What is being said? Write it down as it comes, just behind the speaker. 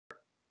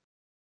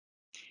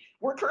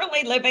We're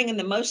currently living in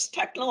the most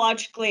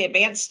technologically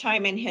advanced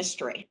time in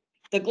history.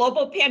 The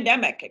global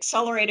pandemic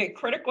accelerated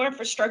critical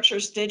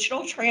infrastructure's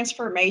digital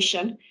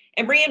transformation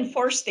and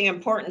reinforced the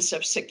importance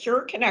of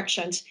secure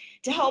connections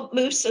to help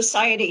move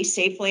society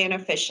safely and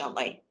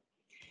efficiently.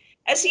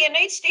 As the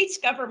United States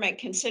government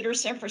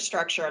considers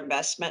infrastructure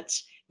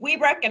investments, we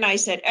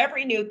recognize that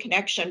every new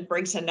connection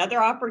brings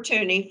another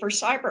opportunity for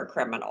cyber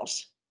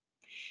criminals.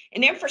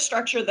 In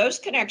infrastructure, those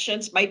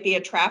connections might be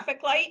a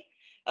traffic light,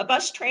 a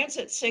bus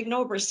transit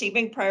signal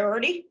receiving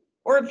priority,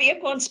 or a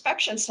vehicle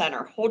inspection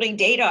center holding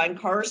data on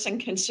cars and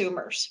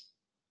consumers.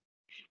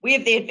 We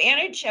have the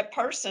advantage at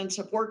Parsons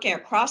of working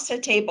across the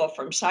table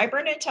from cyber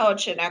and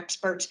intelligence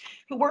experts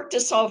who work to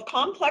solve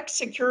complex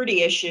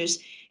security issues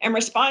and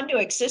respond to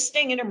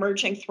existing and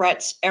emerging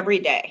threats every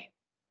day.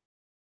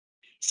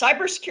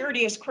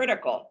 Cybersecurity is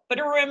critical, but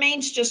it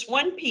remains just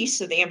one piece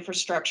of the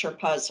infrastructure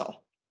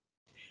puzzle.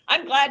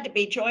 I'm glad to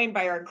be joined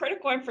by our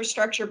critical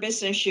infrastructure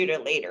business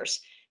unit leaders,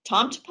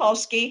 Tom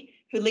Topolski,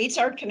 who leads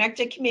our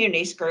Connected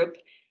Communities Group,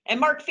 and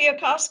Mark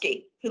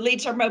Fialkowski, who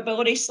leads our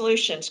Mobility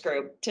Solutions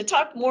Group, to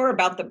talk more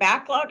about the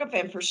backlog of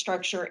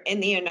infrastructure in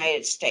the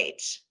United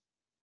States.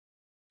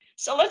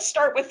 So let's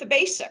start with the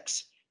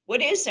basics.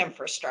 What is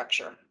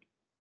infrastructure?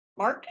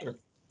 Mark? Sure.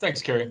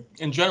 Thanks, Carey.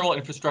 In general,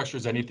 infrastructure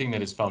is anything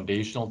that is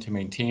foundational to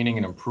maintaining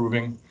and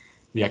improving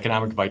the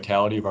economic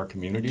vitality of our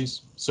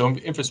communities. So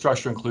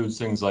infrastructure includes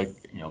things like,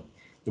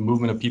 the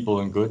movement of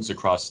people and goods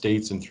across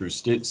states and through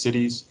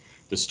cities,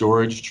 the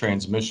storage,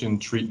 transmission,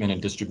 treatment,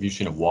 and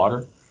distribution of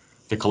water,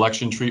 the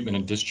collection, treatment,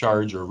 and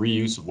discharge or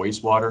reuse of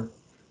wastewater,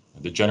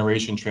 the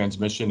generation,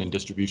 transmission, and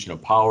distribution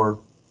of power,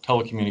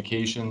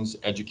 telecommunications,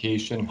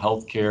 education,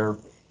 healthcare,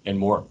 and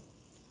more.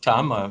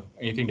 Tom,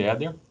 anything to add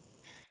there?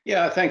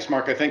 Yeah, thanks,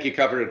 Mark. I think you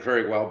covered it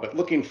very well. But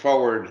looking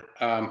forward,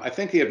 I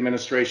think the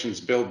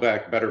administration's Build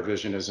Back Better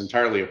vision is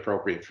entirely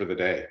appropriate for the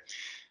day.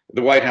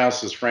 The White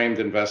House has framed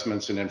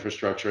investments in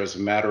infrastructure as a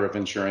matter of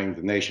ensuring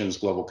the nation's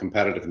global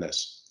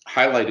competitiveness,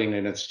 highlighting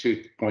in its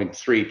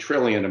 $2.3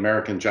 trillion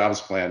American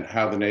Jobs Plan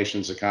how the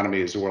nation's economy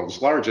is the world's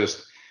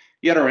largest,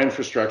 yet our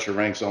infrastructure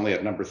ranks only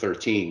at number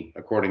 13,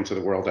 according to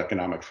the World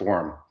Economic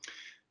Forum.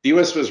 The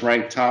U.S. was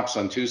ranked tops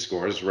on two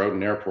scores: road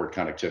and airport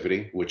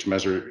connectivity, which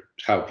measure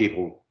how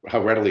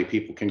readily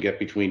people can get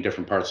between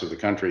different parts of the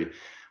country.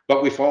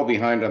 But we fall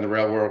behind on the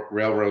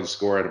railroad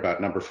score at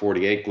about number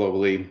 48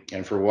 globally.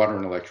 And for water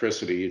and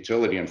electricity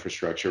utility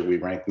infrastructure, we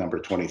rank number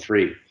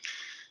 23.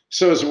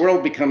 So as the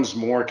world becomes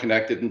more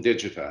connected and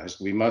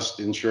digitized, we must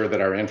ensure that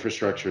our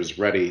infrastructure is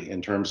ready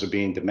in terms of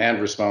being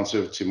demand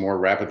responsive to more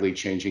rapidly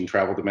changing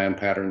travel demand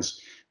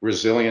patterns,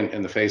 resilient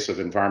in the face of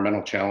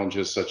environmental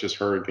challenges such as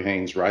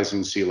hurricanes,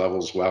 rising sea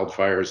levels,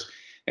 wildfires,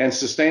 and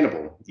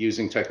sustainable,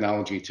 using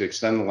technology to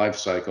extend the life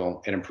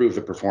cycle and improve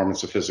the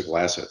performance of physical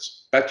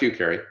assets. Back to you,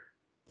 Carey.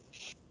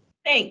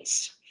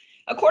 Thanks.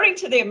 According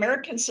to the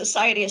American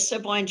Society of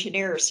Civil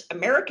Engineers,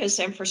 America's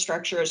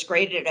infrastructure is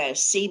graded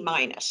as C-.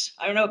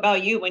 I don't know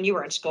about you when you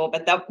were in school,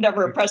 but that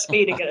never impressed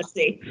me to get a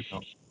C.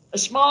 A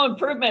small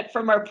improvement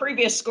from our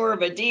previous score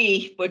of a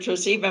D, which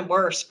was even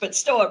worse, but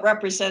still it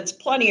represents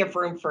plenty of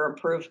room for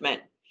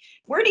improvement.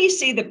 Where do you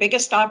see the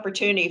biggest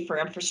opportunity for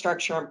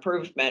infrastructure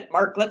improvement?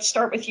 Mark, let's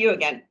start with you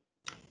again.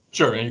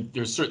 Sure, and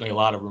there's certainly a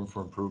lot of room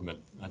for improvement.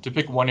 To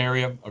pick one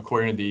area,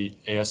 according to the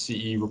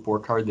ASCE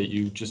report card that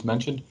you just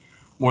mentioned,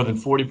 more than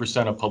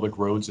 40% of public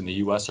roads in the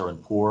U.S. are in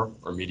poor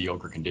or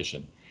mediocre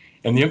condition.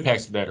 And the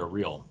impacts of that are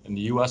real. In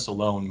the U.S.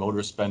 alone,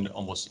 motorists spend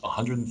almost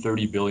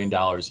 $130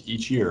 billion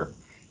each year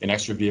in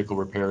extra vehicle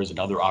repairs and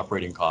other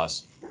operating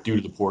costs due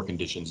to the poor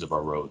conditions of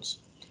our roads.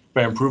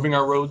 By improving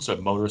our roads,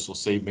 motorists will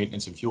save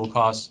maintenance and fuel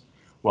costs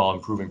while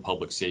improving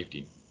public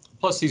safety.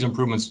 Plus, these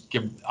improvements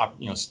give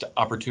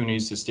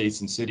opportunities to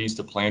states and cities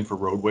to plan for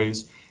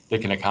roadways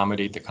that can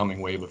accommodate the coming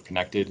wave of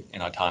connected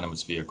and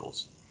autonomous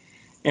vehicles.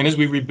 And as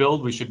we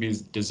rebuild, we should be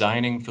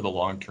designing for the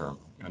long term,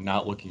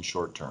 not looking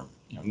short term.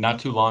 Not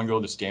too long ago,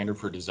 the standard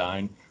for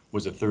design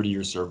was a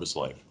 30-year service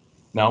life.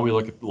 Now we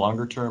look at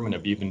longer term and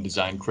have even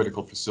designed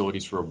critical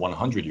facilities for a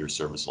 100-year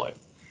service life.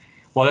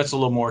 While that's a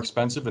little more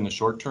expensive in the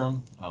short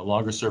term,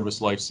 longer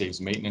service life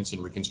saves maintenance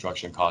and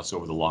reconstruction costs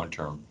over the long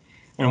term.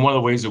 And one of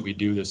the ways that we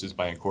do this is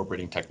by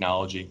incorporating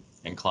technology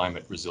and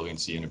climate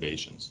resiliency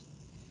innovations.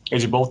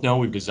 As you both know,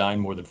 we've designed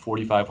more than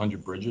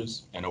 4,500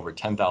 bridges and over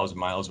 10,000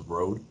 miles of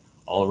road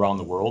all around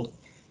the world.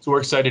 So we're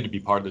excited to be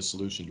part of the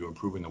solution to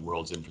improving the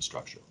world's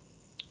infrastructure.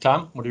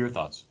 Tom, what are your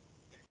thoughts?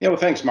 Yeah, well,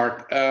 thanks,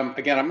 Mark.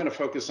 Again, I'm going to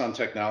focus on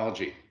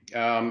technology.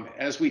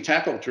 As we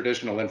tackle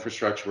traditional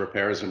infrastructure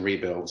repairs and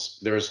rebuilds,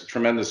 there's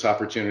tremendous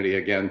opportunity,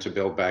 again, to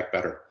build back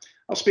better.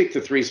 I'll speak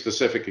to three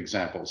specific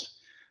examples.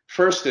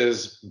 First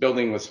is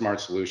building with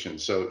smart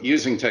solutions. So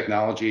using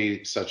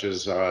technology such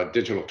as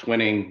digital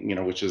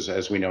twinning, which is,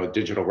 as we know, a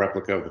digital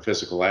replica of the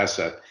physical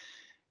asset,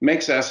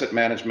 makes asset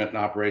management and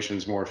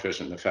operations more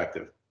efficient and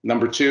effective.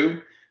 Number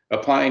two,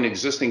 applying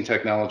existing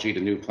technology to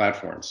new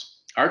platforms.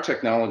 Our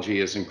technology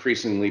is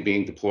increasingly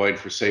being deployed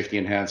for safety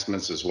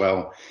enhancements as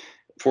well.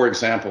 For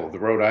example, the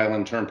Rhode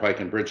Island Turnpike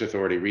and Bridge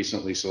Authority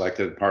recently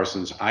selected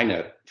Parsons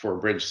iNet for a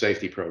bridge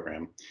safety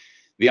program.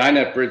 The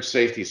INET bridge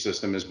safety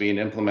system is being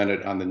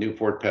implemented on the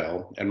Newport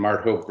Pell and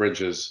Mart Hope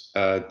bridges,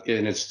 and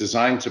it's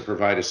designed to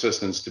provide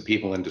assistance to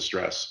people in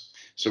distress.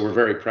 So we're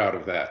very proud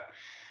of that.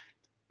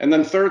 And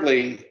then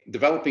thirdly,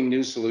 developing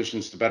new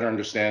solutions to better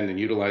understand and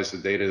utilize the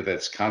data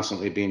that's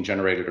constantly being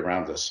generated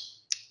around us.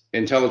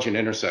 Intelligent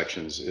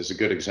intersections is a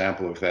good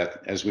example of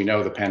that. As we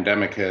know, the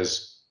pandemic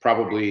has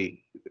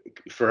probably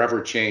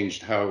forever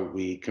changed how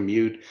we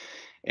commute,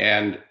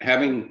 and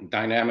having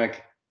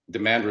dynamic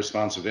demand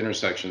responsive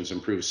intersections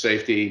improves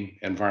safety,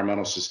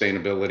 environmental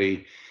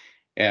sustainability,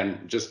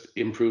 and just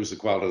improves the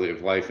quality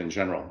of life in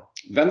general.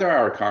 Then there are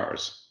our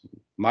cars.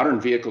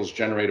 Modern vehicles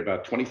generate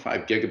about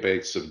 25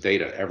 gigabytes of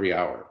data every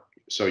hour.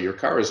 So your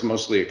car is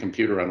mostly a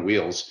computer on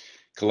wheels,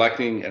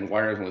 collecting and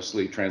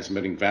wirelessly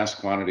transmitting vast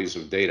quantities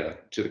of data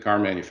to the car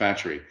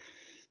manufacturer,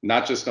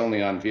 not just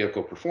only on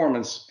vehicle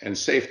performance and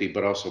safety,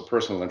 but also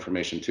personal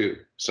information too,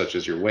 such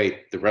as your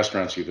weight, the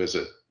restaurants you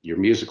visit, your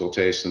musical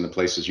taste, and the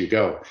places you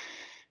go.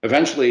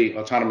 Eventually,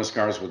 autonomous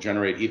cars will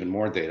generate even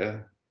more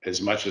data,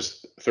 as much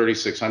as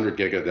 3,600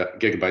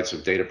 gigabytes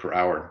of data per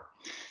hour.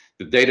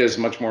 The data is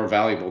much more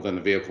valuable than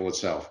the vehicle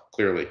itself,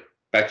 clearly.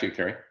 Back to you,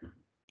 Carey.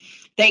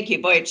 Thank you,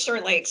 Boyd.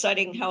 Certainly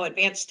exciting how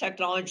advanced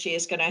technology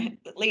is going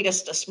to lead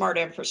us to smart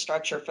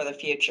infrastructure for the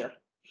future.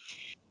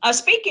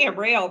 Speaking of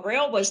rail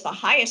was the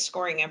highest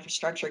scoring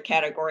infrastructure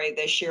category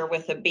this year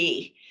with a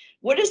B.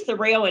 What is the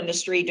rail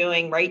industry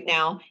doing right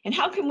now, and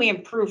how can we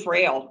improve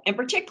rail, and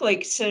particularly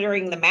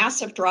considering the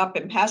massive drop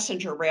in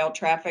passenger rail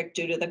traffic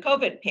due to the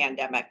COVID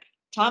pandemic?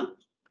 Tom?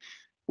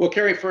 Well,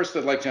 Carey, first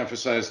I'd like to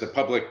emphasize that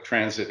public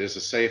transit is a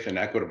safe and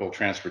equitable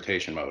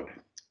transportation mode.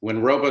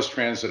 When robust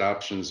transit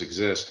options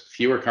exist,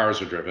 fewer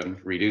cars are driven,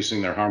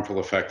 reducing their harmful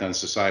effect on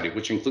society,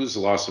 which includes the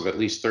loss of at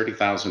least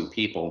 30,000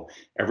 people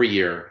every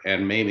year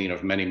and maiming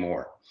of many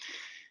more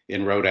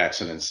in road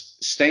accidents.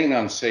 Staying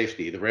on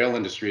safety, the rail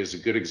industry is a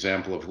good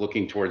example of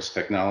looking towards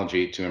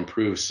technology to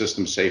improve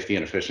system safety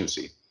and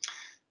efficiency.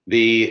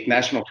 The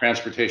National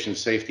Transportation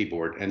Safety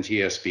Board,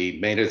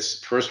 NTSB, made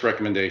its first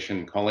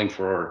recommendation calling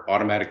for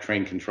automatic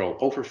train control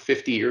over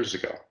 50 years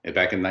ago,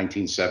 back in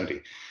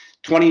 1970.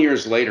 20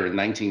 years later, in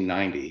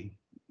 1990,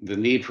 the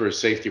need for a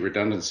safety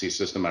redundancy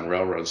system on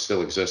railroads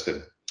still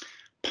existed.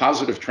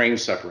 Positive train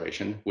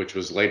separation, which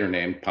was later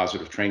named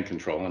positive train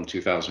control in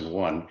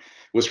 2001,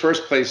 was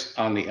first placed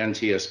on the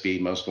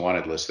NTSB Most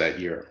Wanted list that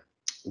year.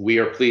 We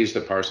are pleased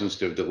at Parsons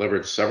to have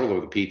delivered several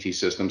of the PT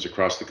systems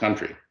across the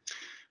country.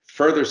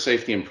 Further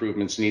safety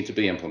improvements need to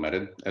be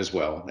implemented, as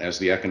well as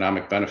the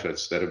economic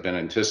benefits that have been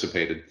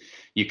anticipated.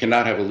 You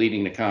cannot have a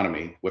leading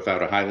economy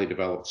without a highly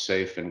developed,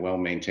 safe, and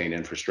well-maintained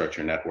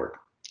infrastructure network.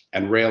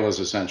 And rail is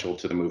essential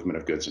to the movement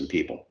of goods and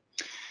people.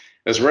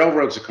 As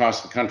railroads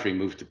across the country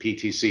move to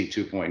PTC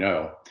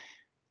 2.0,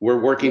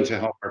 we're working to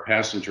help our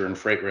passenger and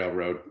freight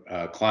railroad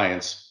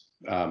clients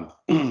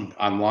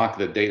unlock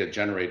the data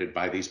generated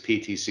by these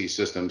PTC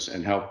systems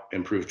and help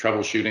improve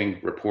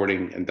troubleshooting,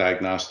 reporting, and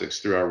diagnostics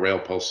through our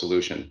RailPulse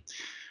solution.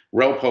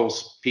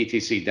 RailPulse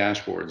PTC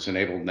dashboards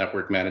enable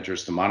network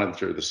managers to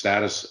monitor the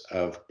status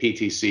of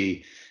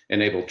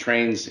PTC-enabled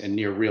trains in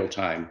near real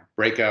time,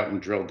 break out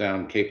and drill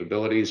down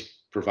capabilities,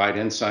 provide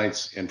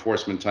insights,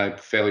 enforcement type,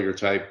 failure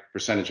type,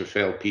 percentage of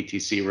failed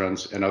PTC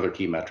runs, and other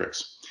key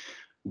metrics.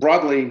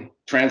 Broadly,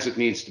 transit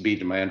needs to be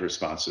demand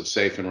responsive,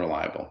 safe, and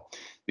reliable.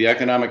 The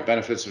economic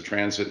benefits of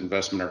transit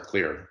investment are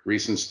clear.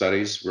 Recent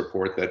studies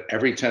report that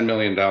every $10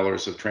 million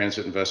of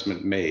transit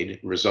investment made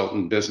result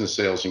in business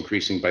sales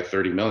increasing by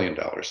 $30 million.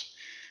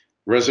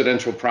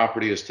 Residential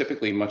property is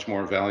typically much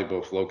more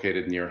valuable if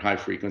located near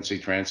high-frequency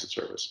transit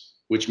service,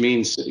 which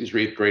means cities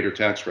reap greater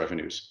tax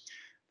revenues.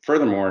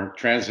 Furthermore,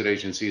 transit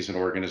agencies and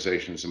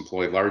organizations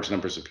employ large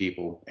numbers of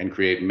people and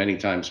create many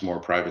times more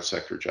private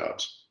sector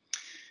jobs.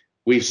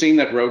 We've seen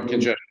that road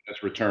congestion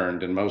has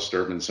returned in most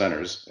urban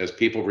centers as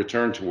people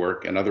return to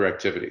work and other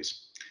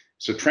activities.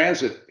 So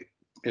transit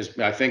is,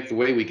 I think, the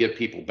way we get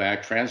people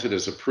back. Transit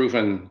is a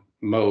proven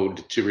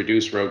mode to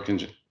reduce road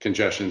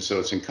congestion, so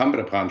it's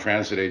incumbent upon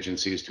transit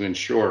agencies to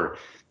ensure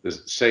the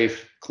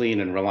safe,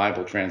 clean, and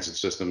reliable transit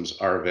systems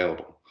are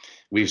available.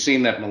 We've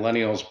seen that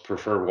millennials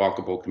prefer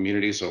walkable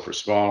communities over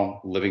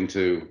sprawl,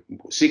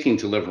 seeking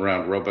to live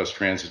around robust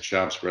transit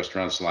shops,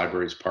 restaurants,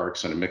 libraries,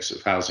 parks, and a mix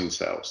of housing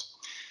styles.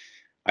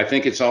 I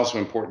think it's also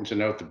important to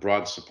note the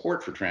broad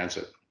support for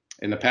transit.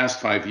 In the past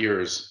 5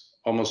 years,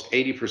 almost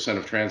 80%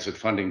 of transit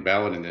funding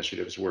ballot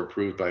initiatives were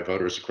approved by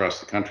voters across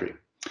the country.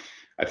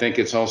 I think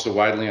it's also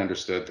widely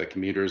understood that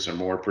commuters are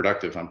more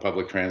productive on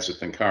public transit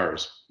than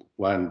cars.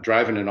 When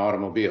driving an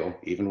automobile,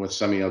 even with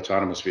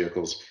semi-autonomous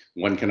vehicles,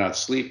 one cannot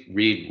sleep,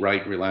 read,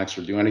 write, relax,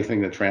 or do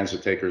anything that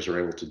transit takers are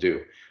able to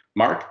do.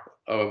 Mark,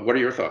 what are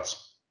your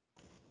thoughts?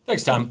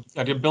 Thanks, Tom.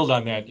 To build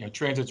on that,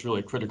 transit's really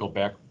a critical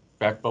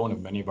backbone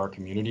of many of our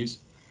communities.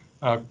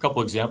 A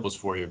couple examples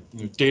for you.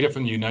 Data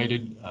from the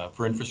United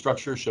for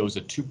Infrastructure shows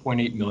that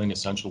 2.8 million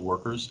essential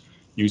workers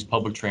use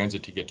public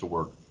transit to get to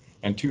work,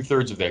 and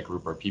 2/3 of that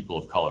group are people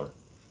of color.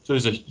 So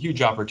there's a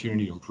huge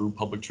opportunity to improve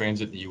public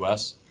transit in the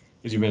U.S.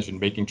 As you mentioned,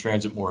 making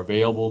transit more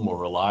available, more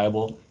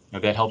reliable,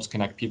 That helps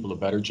connect people to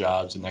better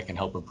jobs, and that can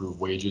help improve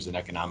wages and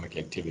economic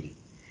activity.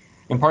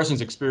 And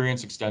Parsons'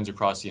 experience extends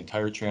across the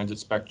entire transit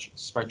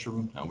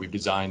spectrum. We've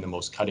designed the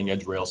most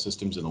cutting-edge rail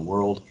systems in the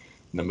world,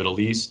 in the Middle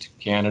East,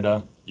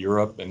 Canada,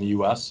 Europe, and the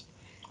US.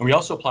 And we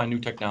also apply new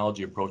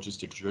technology approaches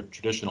to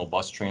traditional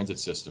bus transit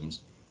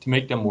systems to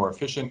make them more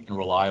efficient and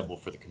reliable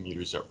for the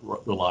commuters that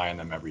rely on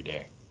them every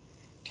day.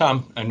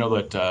 Tom, I know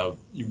that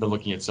you've been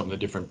looking at some of the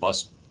different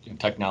bus and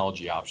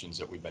technology options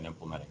that we've been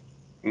implementing.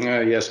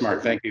 Yes,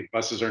 Mark, thank you.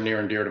 Buses are near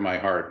and dear to my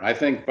heart. I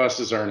think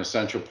buses are an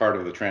essential part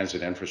of the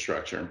transit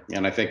infrastructure,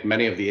 and I think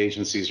many of the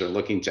agencies are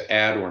looking to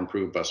add or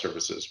improve bus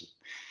services.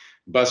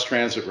 Bus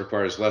transit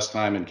requires less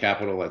time and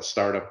capital at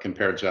startup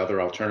compared to other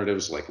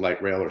alternatives like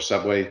light rail or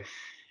subway,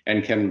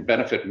 and can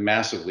benefit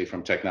massively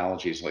from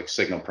technologies like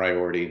signal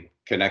priority,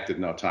 connected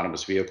and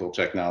autonomous vehicle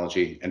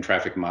technology, and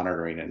traffic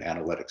monitoring and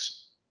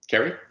analytics.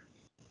 Carey?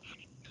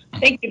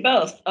 Thank you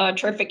both.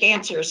 Terrific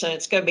answers. And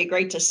it's going to be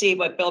great to see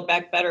what Build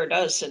Back Better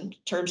does in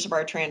terms of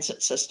our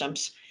transit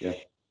systems. Yeah.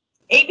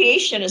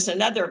 Aviation is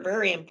another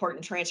very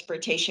important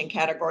transportation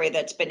category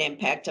that's been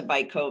impacted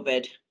by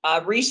COVID.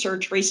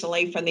 Research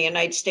recently from the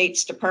United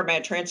States Department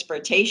of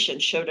Transportation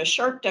showed a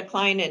sharp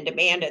decline in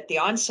demand at the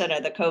onset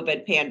of the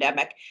COVID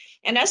pandemic,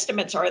 and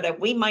estimates are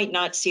that we might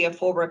not see a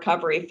full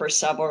recovery for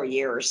several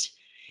years.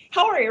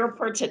 How are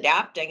airports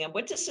adapting, and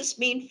what does this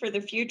mean for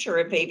the future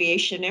of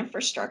aviation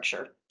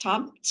infrastructure?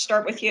 Tom,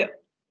 start with you.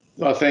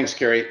 Well, thanks,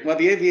 Carey. Well,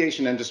 the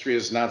aviation industry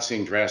has not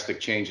seen drastic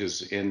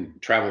changes in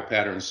travel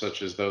patterns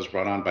such as those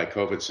brought on by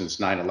COVID since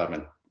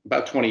 9/11,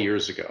 about 20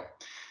 years ago.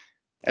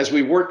 As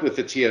we worked with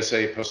the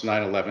TSA post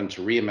 9/11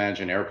 to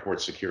reimagine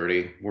airport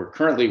security, we're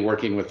currently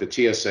working with the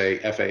TSA,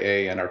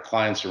 FAA, and our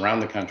clients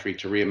around the country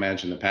to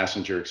reimagine the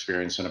passenger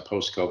experience in a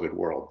post-COVID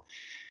world.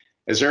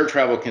 As air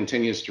travel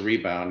continues to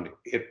rebound,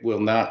 it will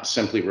not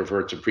simply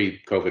revert to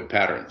pre-COVID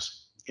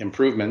patterns.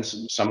 Improvements,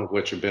 some of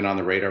which have been on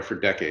the radar for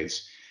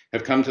decades,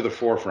 have come to the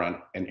forefront,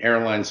 and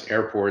airlines,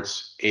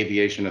 airports,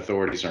 aviation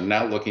authorities are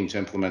now looking to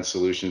implement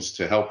solutions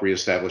to help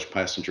reestablish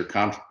passenger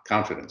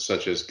confidence,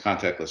 such as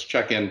contactless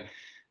check-in,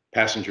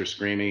 passenger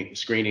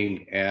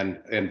screening,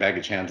 and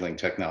baggage handling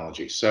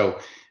technology. So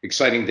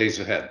exciting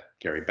days ahead.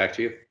 Carey, back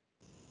to you.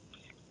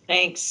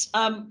 Thanks.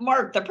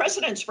 Mark, the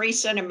president's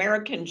recent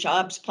American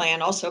Jobs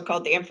Plan, also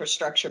called the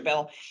Infrastructure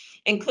Bill,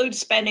 includes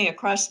spending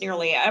across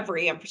nearly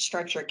every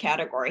infrastructure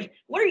category.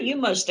 What are you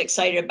most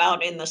excited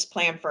about in this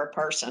plan for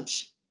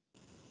Parsons?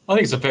 I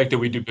think it's the fact that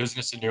we do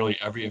business in nearly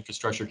every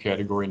infrastructure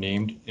category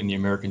named in the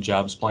American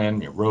Jobs Plan: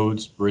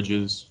 roads,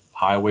 bridges,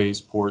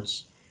 highways,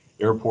 ports,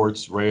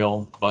 airports,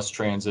 rail, bus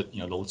transit,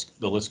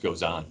 the list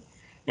goes on.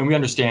 And we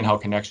understand how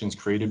connections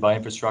created by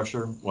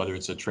infrastructure, whether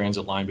it's a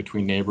transit line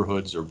between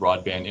neighborhoods or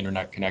broadband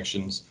internet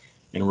connections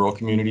in rural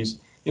communities,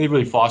 they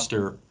really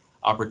foster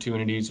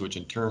opportunities, which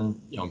in turn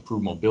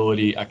improve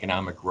mobility,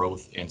 economic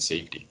growth, and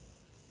safety.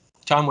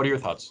 Tom, what are your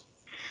thoughts?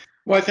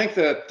 Well, I think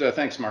that,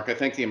 thanks, Mark. I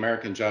think the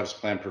American Jobs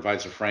Plan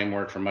provides a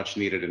framework for much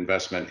needed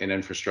investment in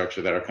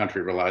infrastructure that our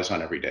country relies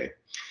on every day.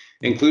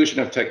 Inclusion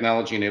of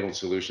technology-enabled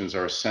solutions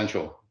are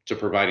essential to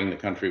providing the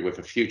country with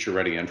a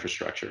future-ready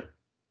infrastructure.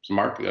 So,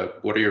 Mark,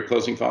 what are your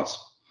closing thoughts?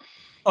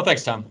 Oh,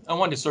 thanks, Tom. I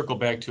wanted to circle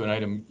back to an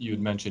item you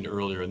had mentioned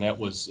earlier, and that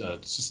was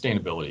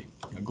sustainability.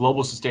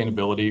 Global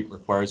sustainability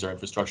requires our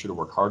infrastructure to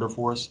work harder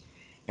for us,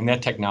 and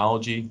that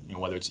technology,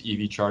 whether it's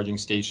EV charging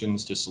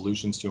stations to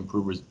solutions to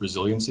improve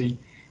resiliency,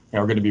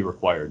 are going to be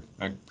required.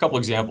 A couple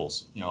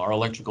examples. Our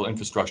electrical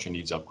infrastructure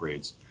needs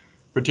upgrades,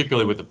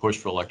 particularly with the push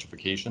for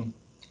electrification,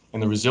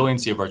 and the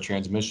resiliency of our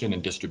transmission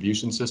and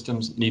distribution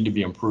systems need to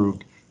be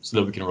improved so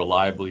that we can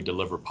reliably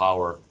deliver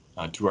power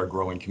to our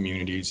growing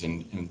communities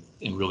and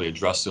really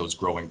address those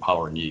growing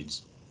power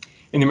needs.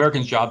 And the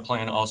American Job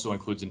Plan also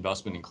includes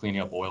investment in cleaning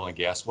up oil and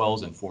gas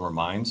wells and former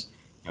mines.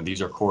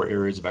 These are core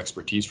areas of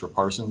expertise for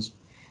Parsons.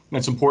 And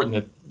it's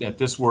important that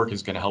this work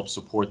is going to help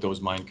support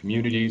those mine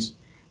communities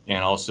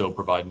and also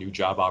provide new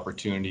job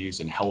opportunities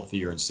and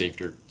healthier and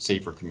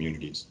safer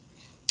communities.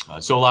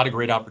 So a lot of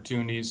great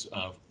opportunities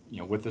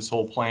with this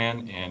whole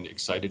plan, and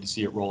excited to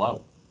see it roll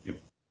out.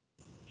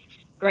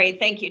 Great.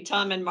 Thank you,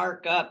 Tom and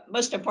Mark.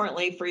 Most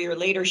importantly, for your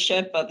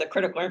leadership of the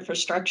critical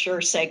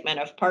infrastructure segment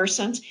of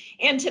Parsons,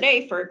 and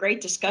today for a great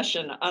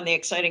discussion on the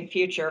exciting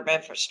future of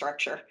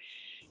infrastructure.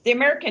 The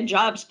American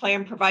Jobs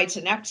Plan provides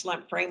an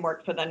excellent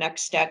framework for the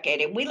next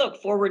decade, and we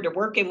look forward to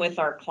working with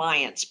our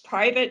clients,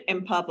 private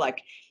and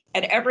public,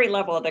 at every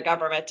level of the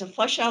government to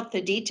flesh out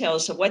the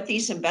details of what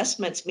these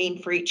investments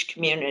mean for each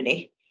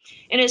community.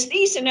 And as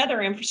these and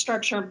other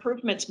infrastructure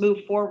improvements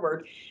move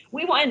forward,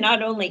 we want to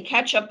not only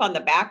catch up on the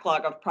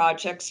backlog of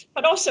projects,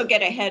 but also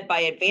get ahead by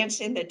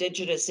advancing the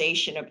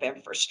digitization of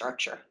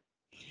infrastructure.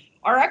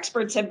 Our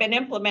experts have been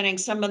implementing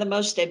some of the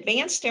most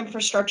advanced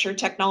infrastructure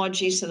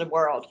technologies in the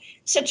world,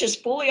 such as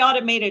fully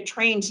automated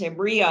trains in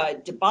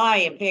Riyadh,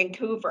 Dubai, and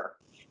Vancouver.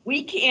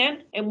 We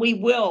can and we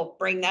will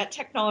bring that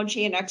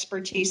technology and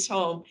expertise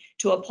home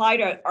to apply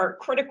to our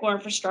critical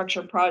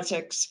infrastructure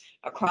projects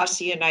across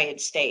the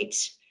United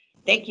States.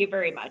 Thank you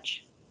very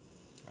much.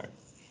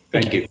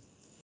 Thank you.